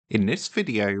In this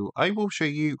video, I will show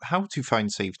you how to find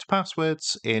saved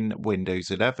passwords in Windows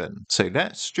 11. So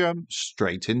let's jump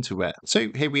straight into it. So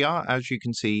here we are, as you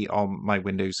can see on my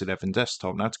Windows 11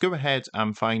 desktop. Now to go ahead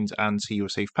and find and see your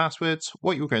saved passwords,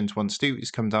 what you're going to want to do is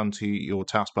come down to your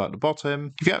taskbar at the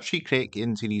bottom. If you actually click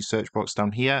into the search box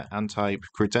down here and type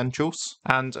credentials,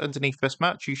 and underneath this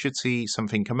match, you should see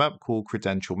something come up called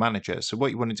Credential Manager. So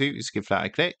what you want to do is give that a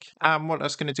click. And what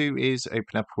that's going to do is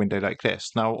open up a window like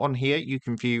this. Now on here, you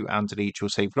can view and delete your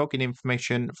saved login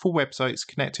information for websites,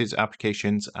 connected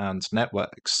applications, and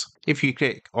networks. If you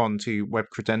click onto web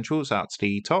credentials at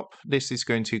the top, this is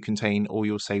going to contain all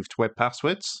your saved web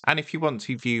passwords. And if you want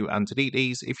to view and delete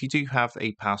these, if you do have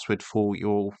a password for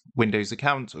your Windows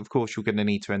account, of course, you're going to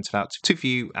need to enter that to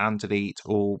view and delete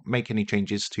or make any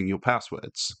changes to your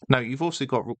passwords. Now, you've also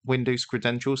got Windows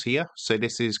credentials here. So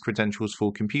this is credentials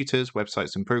for computers,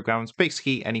 websites, and programs,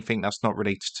 basically anything that's not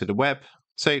related to the web.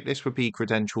 So this would be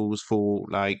credentials for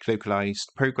like localized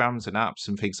programs and apps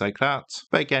and things like that.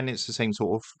 But again, it's the same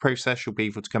sort of process. You'll be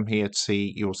able to come here to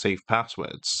see your saved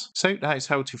passwords. So that is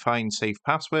how to find saved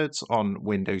passwords on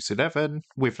Windows 11.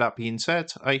 With that being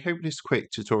said, I hope this quick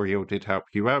tutorial did help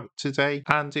you out today.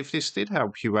 And if this did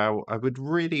help you out, I would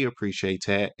really appreciate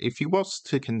it if you was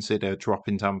to consider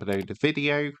dropping down below the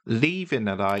video, leaving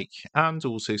a like, and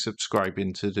also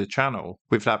subscribing to the channel.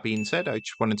 With that being said, I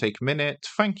just want to take a minute to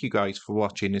thank you guys for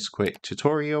watching this quick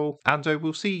tutorial, and I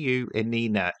will see you in the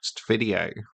next video.